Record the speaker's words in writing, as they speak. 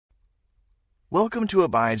Welcome to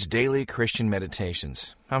Abide's Daily Christian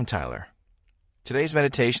Meditations. I'm Tyler. Today's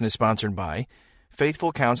meditation is sponsored by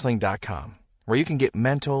FaithfulCounseling.com, where you can get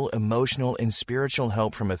mental, emotional, and spiritual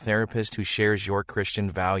help from a therapist who shares your Christian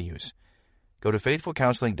values. Go to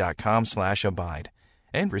FaithfulCounseling.com/abide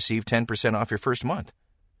and receive 10% off your first month.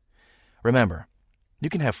 Remember, you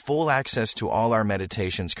can have full access to all our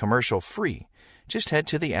meditations commercial-free. Just head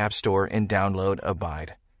to the App Store and download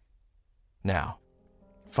Abide. Now,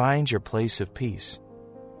 find your place of peace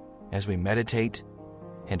as we meditate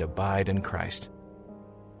and abide in Christ.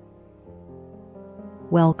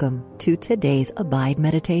 Welcome to today's Abide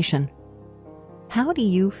meditation. How do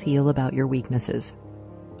you feel about your weaknesses?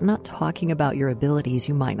 I'm not talking about your abilities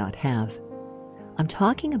you might not have. I'm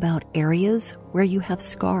talking about areas where you have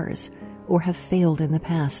scars or have failed in the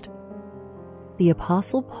past. The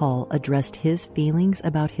Apostle Paul addressed his feelings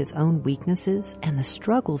about his own weaknesses and the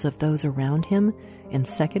struggles of those around him in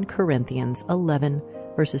 2 Corinthians 11,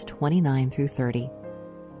 verses 29 through 30.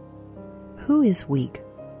 Who is weak,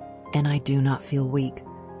 and I do not feel weak?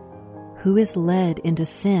 Who is led into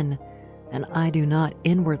sin, and I do not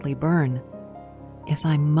inwardly burn? If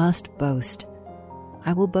I must boast,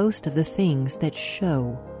 I will boast of the things that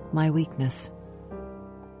show my weakness.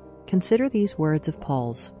 Consider these words of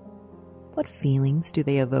Paul's. What feelings do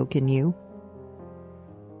they evoke in you?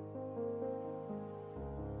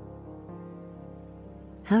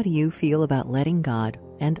 How do you feel about letting God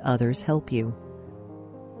and others help you?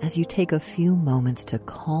 As you take a few moments to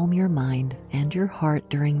calm your mind and your heart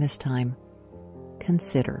during this time,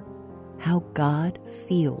 consider how God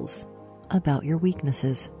feels about your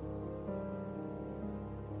weaknesses.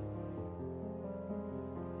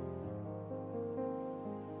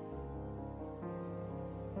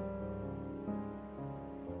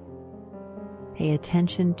 Pay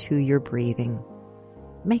attention to your breathing.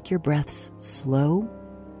 Make your breaths slow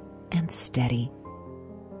and steady.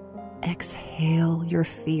 Exhale your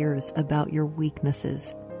fears about your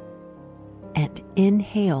weaknesses and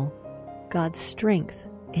inhale God's strength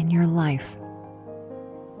in your life.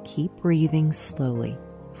 Keep breathing slowly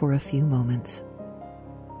for a few moments.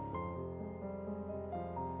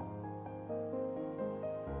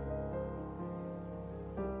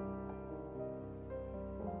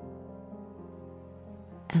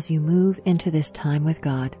 As you move into this time with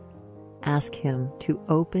God, ask Him to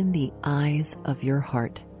open the eyes of your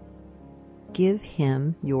heart. Give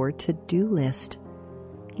Him your to-do list,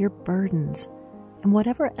 your burdens, and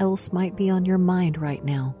whatever else might be on your mind right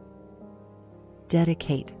now.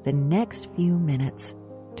 Dedicate the next few minutes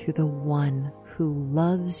to the one who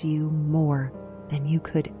loves you more than you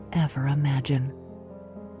could ever imagine.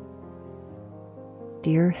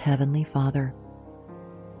 Dear Heavenly Father,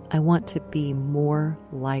 I want to be more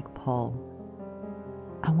like Paul.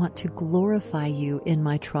 I want to glorify you in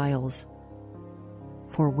my trials.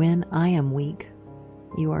 For when I am weak,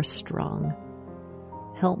 you are strong.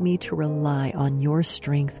 Help me to rely on your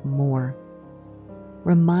strength more.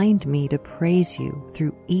 Remind me to praise you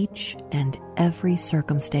through each and every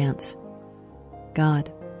circumstance.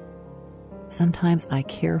 God, sometimes I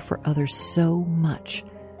care for others so much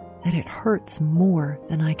that it hurts more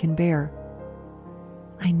than I can bear.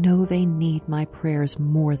 I know they need my prayers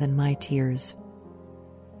more than my tears,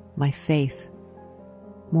 my faith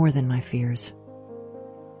more than my fears.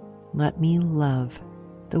 Let me love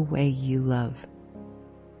the way you love.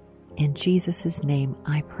 In Jesus' name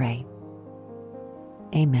I pray.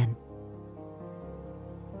 Amen.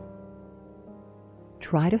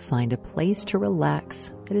 Try to find a place to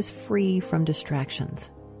relax that is free from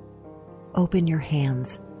distractions. Open your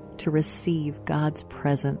hands to receive God's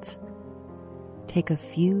presence. Take a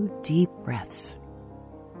few deep breaths.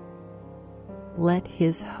 Let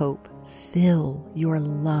His hope fill your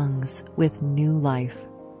lungs with new life.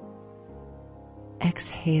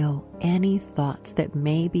 Exhale any thoughts that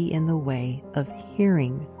may be in the way of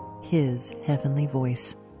hearing His heavenly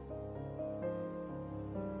voice.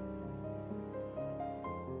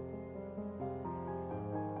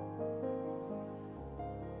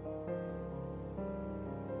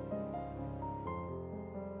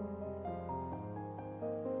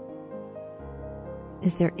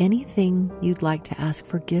 Is there anything you'd like to ask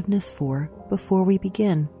forgiveness for before we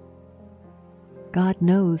begin? God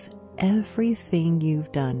knows everything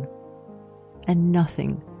you've done, and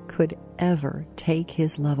nothing could ever take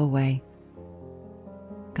His love away.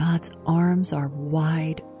 God's arms are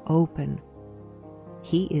wide open.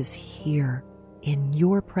 He is here in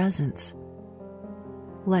your presence.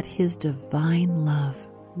 Let His divine love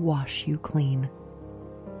wash you clean.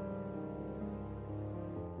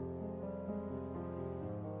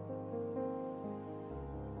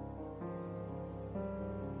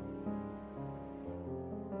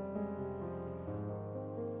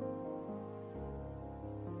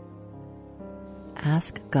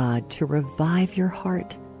 ask God to revive your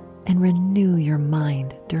heart and renew your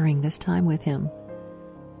mind during this time with Him.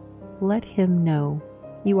 Let Him know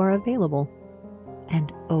you are available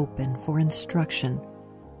and open for instruction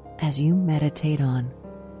as you meditate on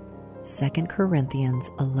 2 Corinthians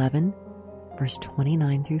 11, verse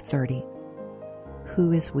 29 through 30.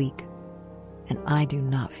 Who is weak, and I do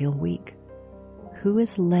not feel weak? Who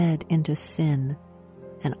is led into sin,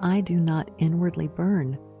 and I do not inwardly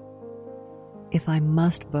burn? If I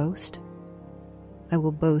must boast, I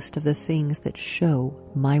will boast of the things that show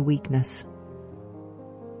my weakness.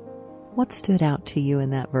 What stood out to you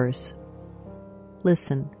in that verse?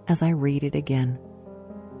 Listen as I read it again.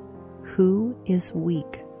 Who is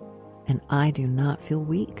weak, and I do not feel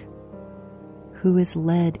weak? Who is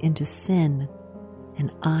led into sin,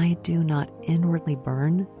 and I do not inwardly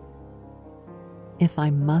burn? If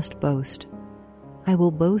I must boast, I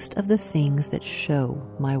will boast of the things that show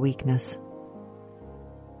my weakness.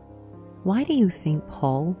 Why do you think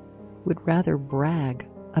Paul would rather brag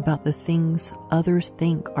about the things others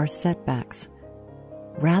think are setbacks,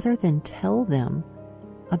 rather than tell them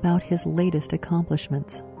about his latest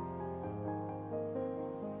accomplishments?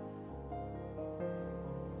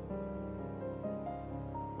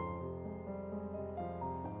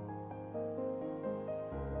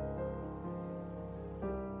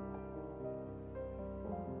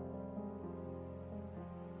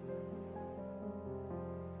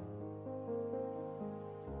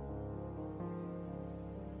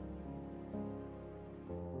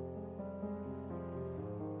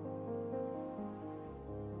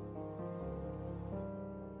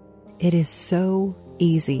 It is so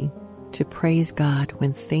easy to praise God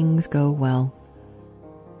when things go well,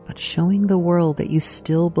 but showing the world that you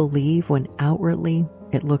still believe when outwardly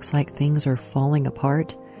it looks like things are falling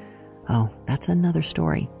apart, oh, that's another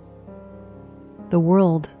story. The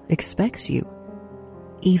world expects you,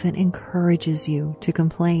 even encourages you to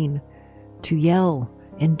complain, to yell,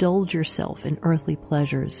 indulge yourself in earthly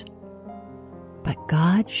pleasures. But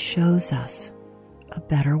God shows us a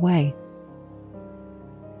better way.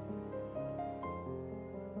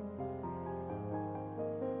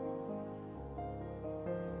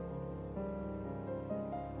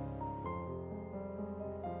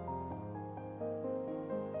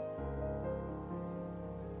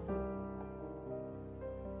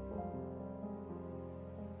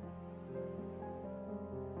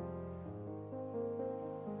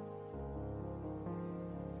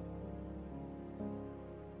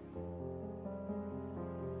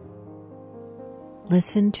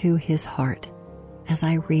 Listen to His heart as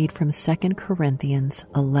I read from 2 Corinthians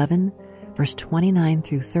 11, verse 29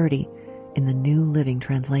 through 30 in the New Living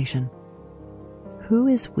Translation. Who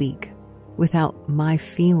is weak without my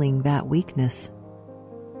feeling that weakness?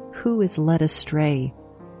 Who is led astray,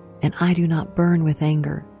 and I do not burn with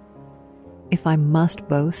anger? If I must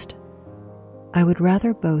boast, I would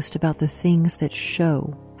rather boast about the things that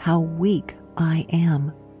show how weak I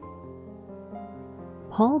am.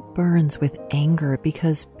 Paul burns with anger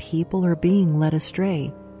because people are being led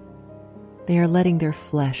astray. They are letting their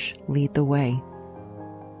flesh lead the way.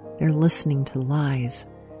 They're listening to lies.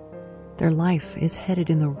 Their life is headed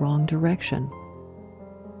in the wrong direction.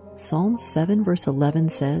 Psalm 7 verse 11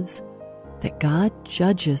 says that God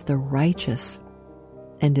judges the righteous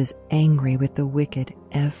and is angry with the wicked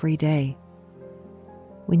every day.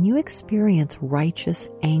 When you experience righteous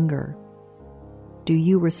anger, do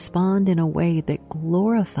you respond in a way that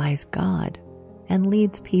glorifies God and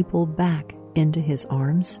leads people back into His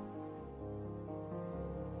arms?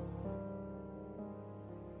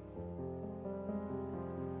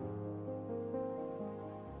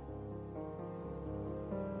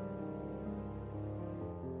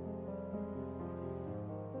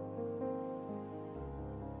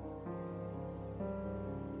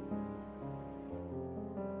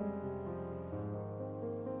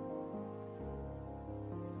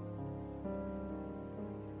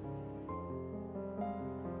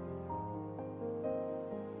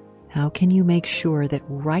 How can you make sure that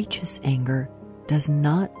righteous anger does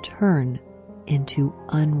not turn into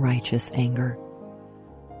unrighteous anger?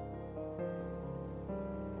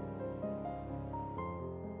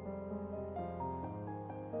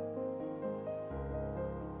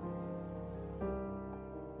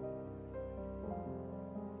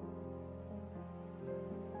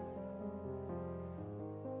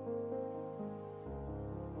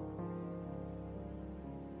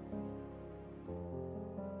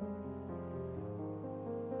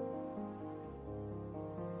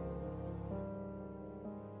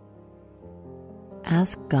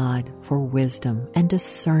 Ask God for wisdom and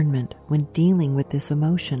discernment when dealing with this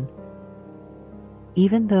emotion.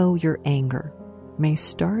 Even though your anger may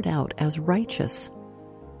start out as righteous,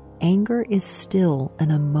 anger is still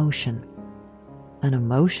an emotion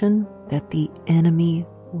that the enemy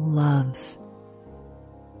loves.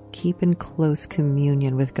 Keep in close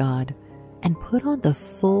communion with God and put on the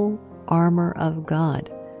full armor of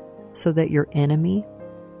God so that your enemy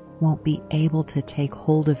won't be able to take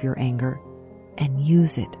hold of your anger and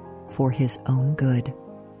use it for his own good.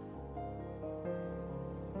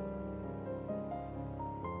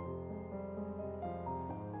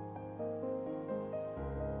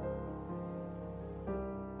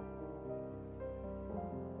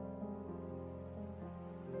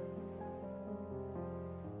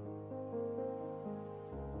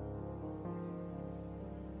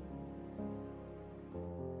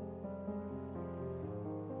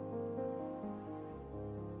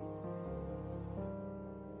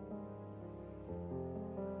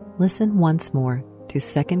 Listen once more to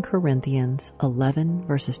 2 Corinthians 11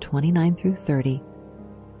 verses 29 through 30.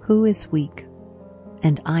 Who is weak?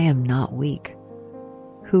 And I am not weak.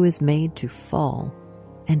 Who is made to fall?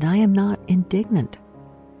 And I am not indignant.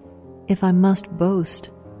 If I must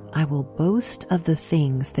boast, I will boast of the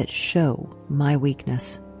things that show my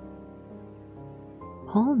weakness.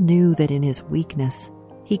 Paul knew that in his weakness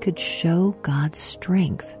he could show God's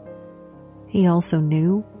strength. He also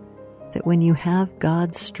knew that when you have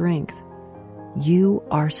God's strength, you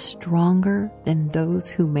are stronger than those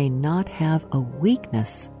who may not have a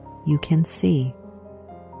weakness you can see.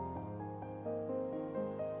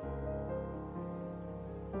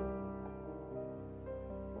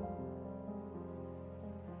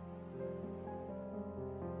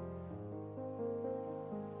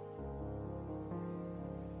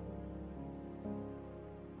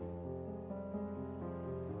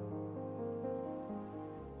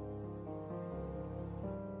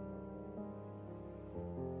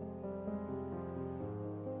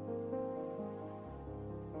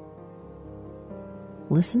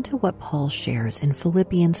 Listen to what Paul shares in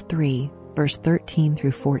Philippians 3, verse 13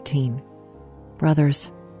 through 14.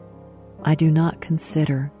 Brothers, I do not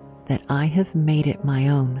consider that I have made it my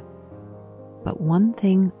own, but one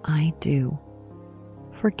thing I do,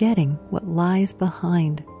 forgetting what lies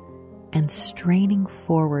behind and straining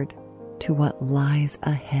forward to what lies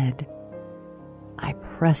ahead. I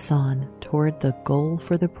press on toward the goal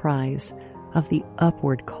for the prize of the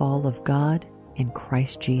upward call of God in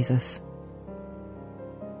Christ Jesus.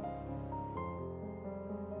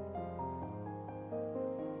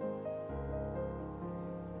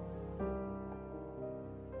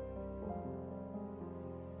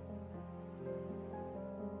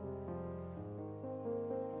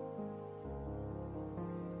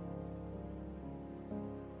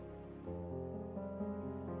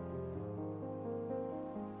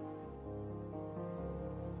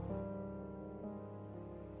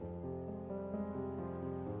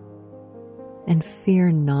 And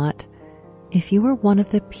fear not if you are one of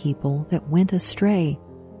the people that went astray.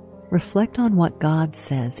 Reflect on what God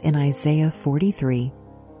says in Isaiah 43,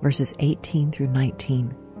 verses 18 through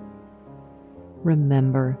 19.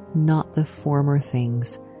 Remember not the former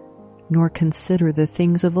things, nor consider the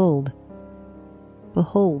things of old.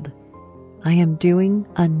 Behold, I am doing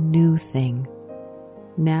a new thing.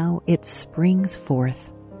 Now it springs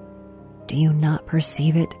forth. Do you not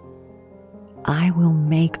perceive it? I will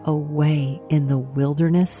make a way in the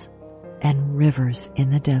wilderness and rivers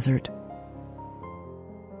in the desert.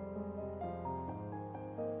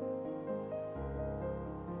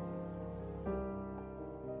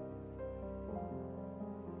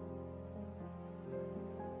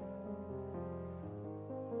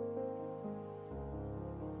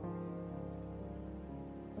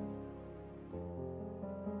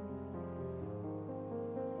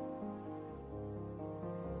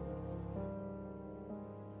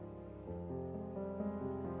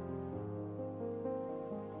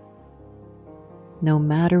 No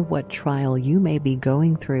matter what trial you may be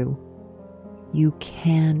going through, you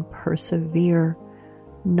can persevere.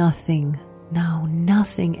 Nothing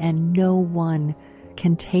and no one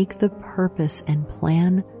can take the purpose and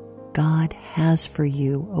plan God has for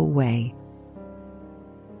you away.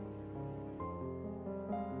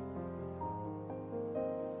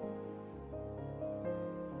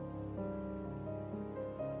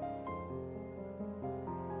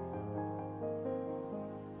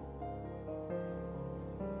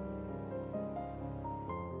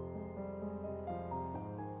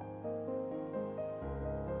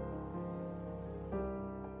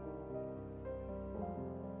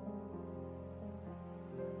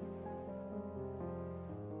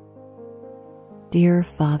 Dear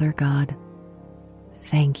Father God,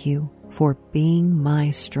 thank you for being my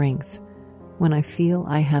strength when I feel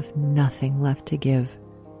I have nothing left to give.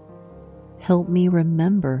 Help me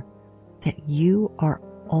remember that you are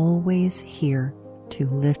always here to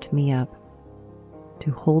lift me up,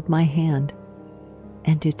 to hold my hand,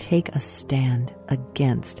 and to take a stand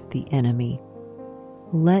against the enemy.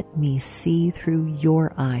 Let me see through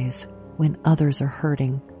your eyes when others are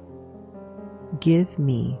hurting. Give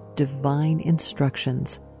me divine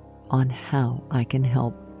instructions on how I can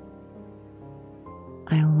help.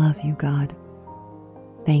 I love you, God.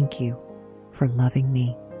 Thank you for loving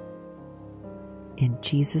me. In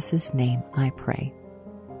Jesus' name I pray.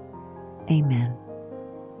 Amen.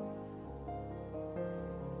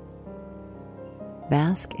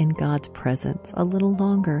 Bask in God's presence a little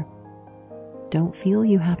longer. Don't feel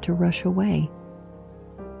you have to rush away.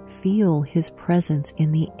 Feel His presence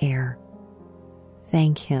in the air.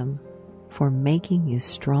 Thank Him for making you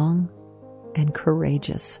strong and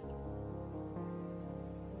courageous.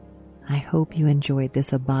 I hope you enjoyed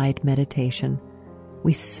this Abide meditation.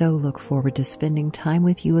 We so look forward to spending time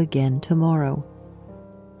with you again tomorrow.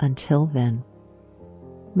 Until then,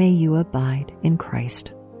 may you abide in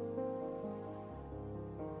Christ.